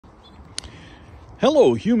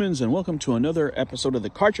Hello, humans, and welcome to another episode of the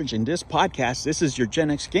Cartridge and Disc Podcast. This is your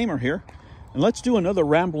Gen X Gamer here, and let's do another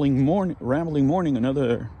rambling morning,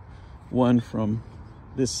 another one from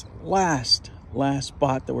this last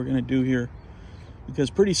spot that we're going to do here,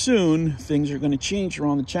 because pretty soon things are going to change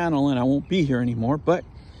around the channel, and I won't be here anymore. But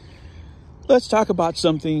let's talk about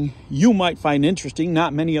something you might find interesting.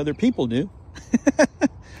 Not many other people do,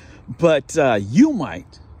 but you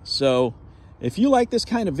might. So if you like this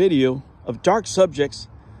kind of video of dark subjects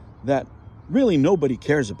that really nobody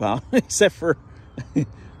cares about except for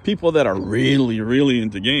people that are really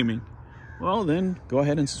into gaming, well, then go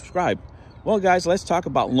ahead and subscribe. Well, guys, let's talk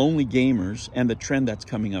about lonely gamers and the trend that's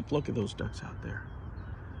coming up. Look at those ducks out there,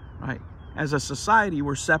 right? As a society,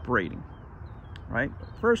 we're separating, right?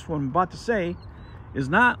 First, what I'm about to say is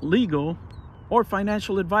not legal or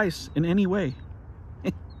financial advice in any way.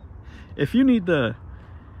 If you need the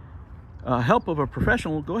help of a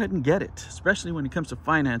professional, go ahead and get it, especially when it comes to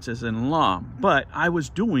finances and law. But I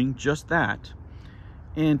was doing just that,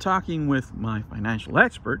 and talking with my financial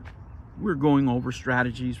expert, we're going over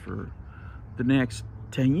strategies for the next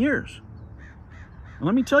 10 years. And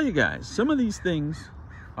let me tell you guys, some of these things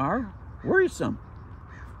are worrisome.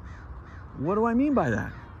 What do I mean by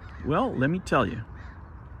that? Well, let me tell you.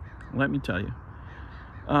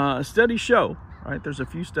 Studies show, right? There's a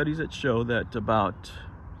few studies that show that about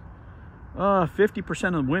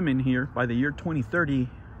 50% of women here by the year 2030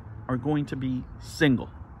 are going to be single.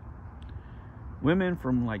 Women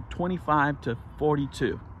from like 25 to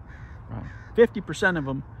 42, right? 50% of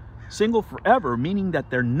them single forever, meaning that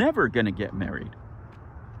they're never going to get married.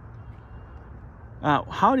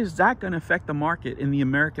 How is that going to affect the market in the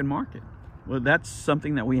American market? Well, that's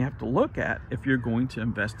something that we have to look at if you're going to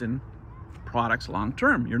invest in products long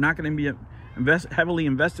term. You're not going to be heavily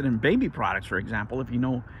invested in baby products, for example, if you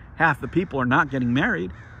know half the people are not getting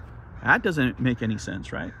married. That doesn't make any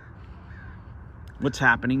sense, right? What's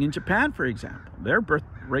happening in Japan, for example, their birth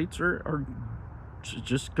rates are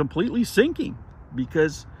just completely sinking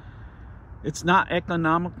because it's not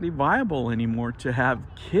economically viable anymore to have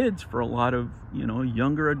kids for a lot of,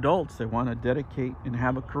 younger adults. They want to dedicate and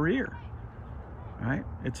have a career, right?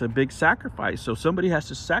 It's a big sacrifice. So somebody has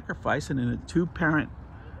to sacrifice, and in a two-parent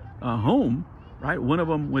home, right, one of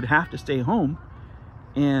them would have to stay home.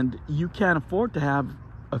 And you can't afford to have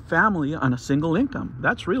a family on a single income.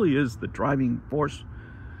 That's really is the driving force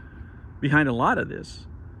behind a lot of this.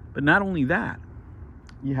 But not only that,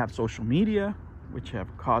 you have social media, which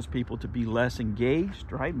have caused people to be less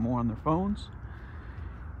engaged, right? More on their phones.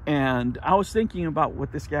 And I was thinking about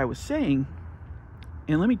what this guy was saying.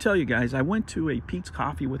 And let me tell you guys, I went to a Pete's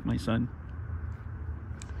Coffee with my son.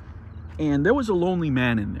 And there was a lonely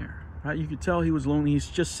man in there, right? You could tell he was lonely. He's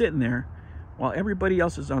just sitting there. While everybody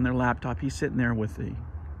else is on their laptop, he's sitting there with a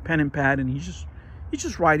pen and pad, and he's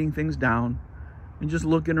just writing things down and just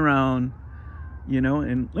looking around,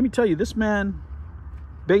 And let me tell you, this man,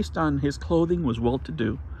 based on his clothing, was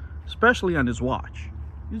well-to-do, especially on his watch.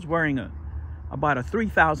 He was wearing about a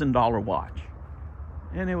 $3,000 watch,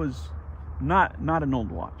 and it was not an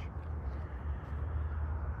old watch.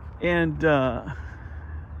 And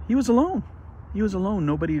he was alone.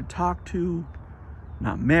 Nobody to talk to,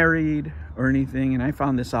 not married or anything. And I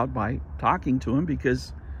found this out by talking to him,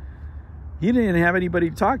 because he didn't have anybody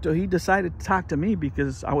to talk to. He decided to talk to me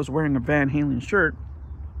because I was wearing a Van Halen shirt,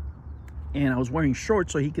 and I was wearing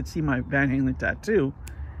shorts so he could see my Van Halen tattoo.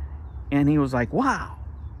 And he was like, wow,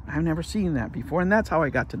 I've never seen that before. And that's how I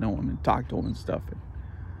got to know him and talk to him and stuff. And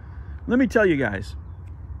let me tell you guys,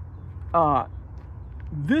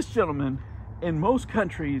 this gentleman in most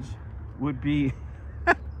countries would be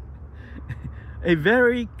a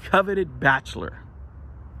very coveted bachelor.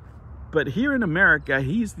 But here in America,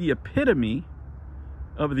 he's the epitome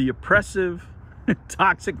of the oppressive,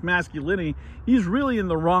 toxic masculinity. He's really in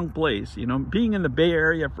the wrong place. Being in the Bay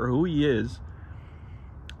Area for who he is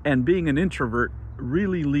and being an introvert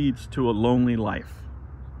really leads to a lonely life.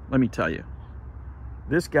 Let me tell you,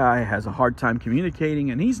 this guy has a hard time communicating,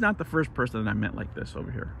 and he's not the first person that I met like this over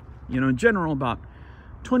here. In general, about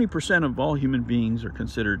 20% of all human beings are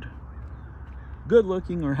considered good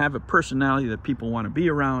looking or have a personality that people want to be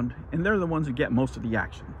around, and they're the ones who get most of the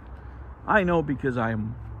action. I know, because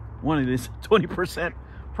I'm one of these 20%,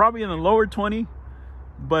 probably in the lower 20,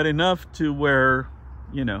 but enough to where,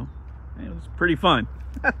 it was pretty fun.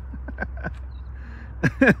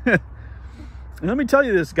 And let me tell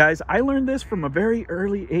you this, guys, I learned this from a very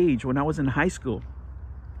early age when I was in high school.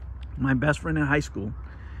 My best friend in high school,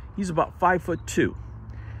 he's about 5'2".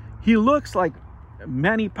 He looks like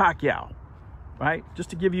Manny Pacquiao, right? Just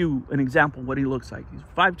to give you an example of what he looks like. He's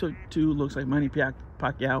 5'2", looks like Manny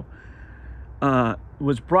Pacquiao.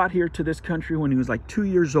 was brought here to this country when he was like 2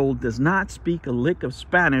 years old, does not speak a lick of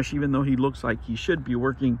Spanish, even though he looks like he should be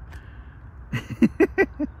working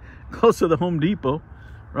close to the Home Depot,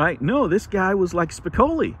 right? No, this guy was like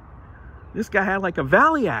Spicoli. This guy had like a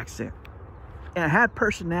Valley accent and had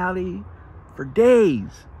personality for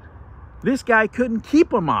days. This guy couldn't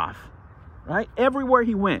keep him off, right? Everywhere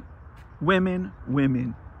he went, women,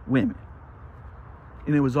 women, women.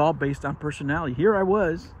 And it was all based on personality. Here I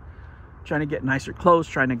was, trying to get nicer clothes,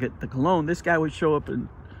 trying to get the cologne. This guy would show up in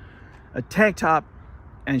a tank top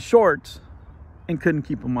and shorts and couldn't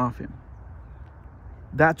keep him off him.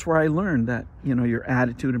 That's where I learned that, you know, your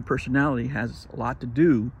attitude and personality has a lot to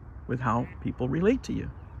do with how people relate to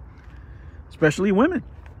you, especially women,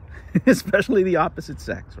 especially the opposite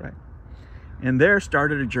sex, right? And there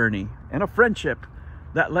started a journey and a friendship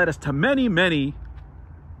that led us to many, many,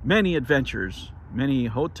 many adventures, many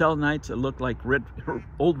hotel nights that looked like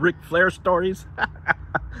old Ric Flair stories.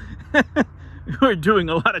 We were doing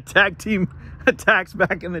a lot of tag team attacks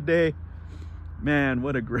back in the day. Man,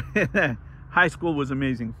 what a great high school was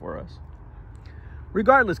amazing for us.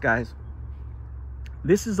 Regardless, guys,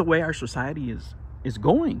 this is the way our society is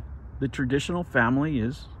going. The traditional family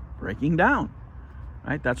is breaking down,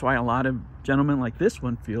 right? That's why a lot of gentlemen like this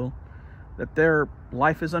one feel that their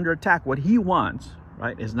life is under attack. What he wants,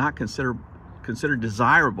 right, is not considered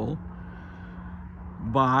desirable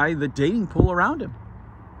by the dating pool around him,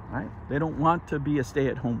 right? They don't want to be a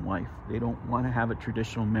stay-at-home wife. They don't want to have a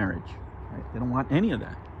traditional marriage, right? They don't want any of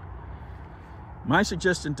that. My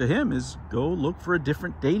suggestion to him is go look for a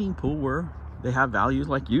different dating pool where they have values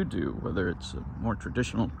like you do, whether it's a more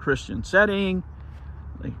traditional Christian setting,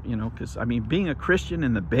 like, you know, because I mean, being a Christian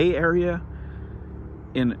in the Bay Area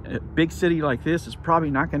in a big city like this is probably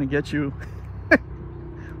not going to get you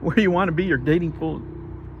where you want to be. Your dating pool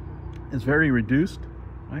is very reduced,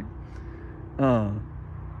 right?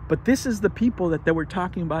 But this is the people that they were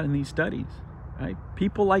talking about in these studies, right?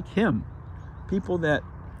 People like him, people that,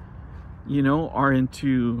 you know, are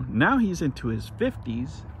into, now he's into his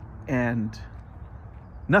 50s and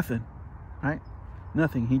nothing, right?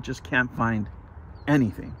 Nothing. He just can't find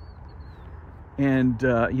anything. And,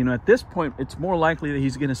 you know, at this point, it's more likely that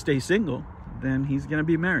he's going to stay single than he's going to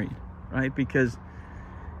be married, right? Because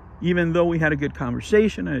even though we had a good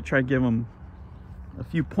conversation, I tried to give him a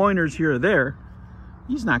few pointers here or there,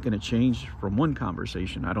 he's not going to change from one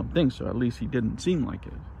conversation. I don't think so. At least he didn't seem like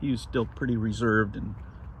it. He was still pretty reserved and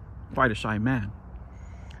quite a shy man.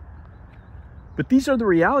 But these are the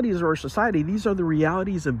realities of our society. These are the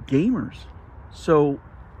realities of gamers. So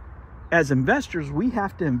as investors, we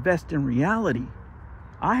have to invest in reality.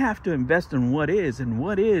 I have to invest in what is, and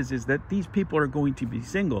what is that these people are going to be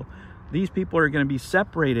single. These people are going to be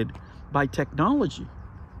separated by technology,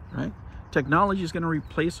 right? Technology is going to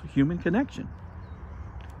replace human connection.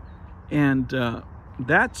 And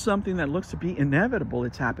that's something that looks to be inevitable.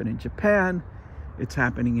 It's happened in Japan. It's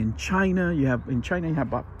happening in China. In China, you have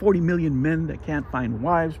about 40 million men that can't find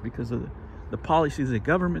wives because of the policies of the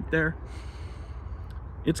government there.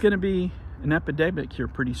 It's going to be an epidemic here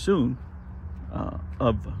pretty soon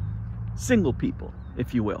of single people,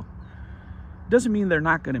 if you will. Doesn't mean they're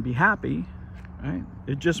not going to be happy, right?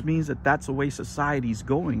 It just means that that's the way society's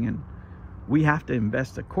going, and we have to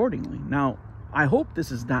invest accordingly. Now, I hope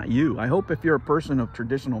this is not you. I hope if you're a person of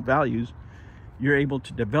traditional values, you're able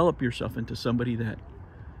to develop yourself into somebody that,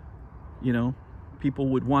 you know, people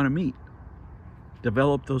would want to meet.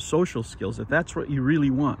 Develop those social skills, if that's what you really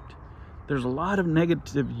want. There's a lot of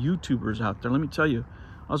negative YouTubers out there. Let me tell you,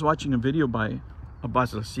 I was watching a video by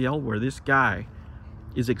Abbas Laciel where this guy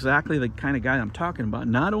is exactly the kind of guy I'm talking about.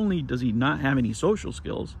 Not only does he not have any social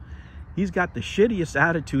skills, he's got the shittiest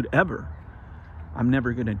attitude ever. I'm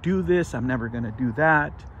never going to do this. I'm never going to do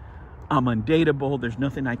that. I'm undateable. There's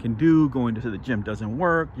nothing I can do. Going to the gym doesn't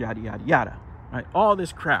work. Yada, yada, yada. Right? All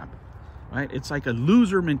this crap. Right? It's like a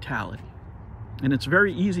loser mentality. And it's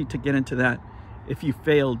very easy to get into that if you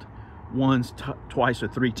failed once, twice, or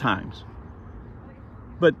three times.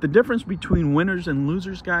 But the difference between winners and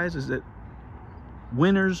losers, guys, is that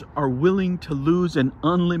winners are willing to lose an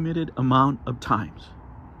unlimited amount of times.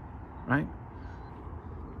 Right?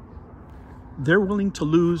 They're willing to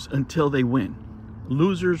lose until they win.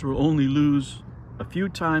 Losers will only lose a few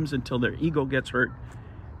times until their ego gets hurt,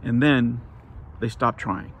 and then they stop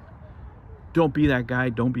trying. Don't be that guy.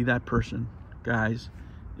 Don't be that person, guys.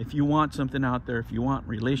 If you want something out there, if you want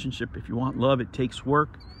relationship, if you want love, it takes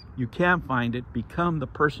work. You can find it. Become the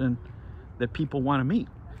person that people want to meet.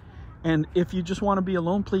 And if you just want to be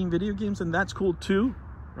alone playing video games, then that's cool too,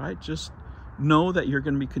 right? Just know that you're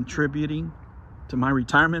going to be contributing to my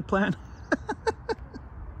retirement plan.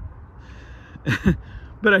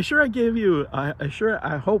 But I gave you,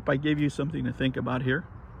 I hope I gave you something to think about here.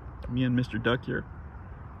 Me and Mr. Duck here.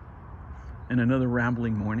 And another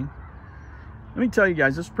rambling morning. Let me tell you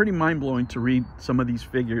guys, it's pretty mind-blowing to read some of these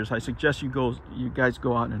figures. I suggest you guys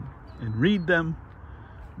go out and read them,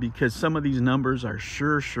 because some of these numbers are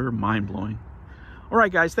sure mind-blowing. All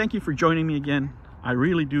right, guys, thank you for joining me again. I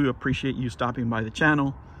really do appreciate you stopping by the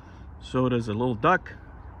channel. So does a little duck,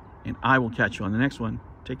 and I will catch you on the next one.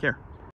 Take care.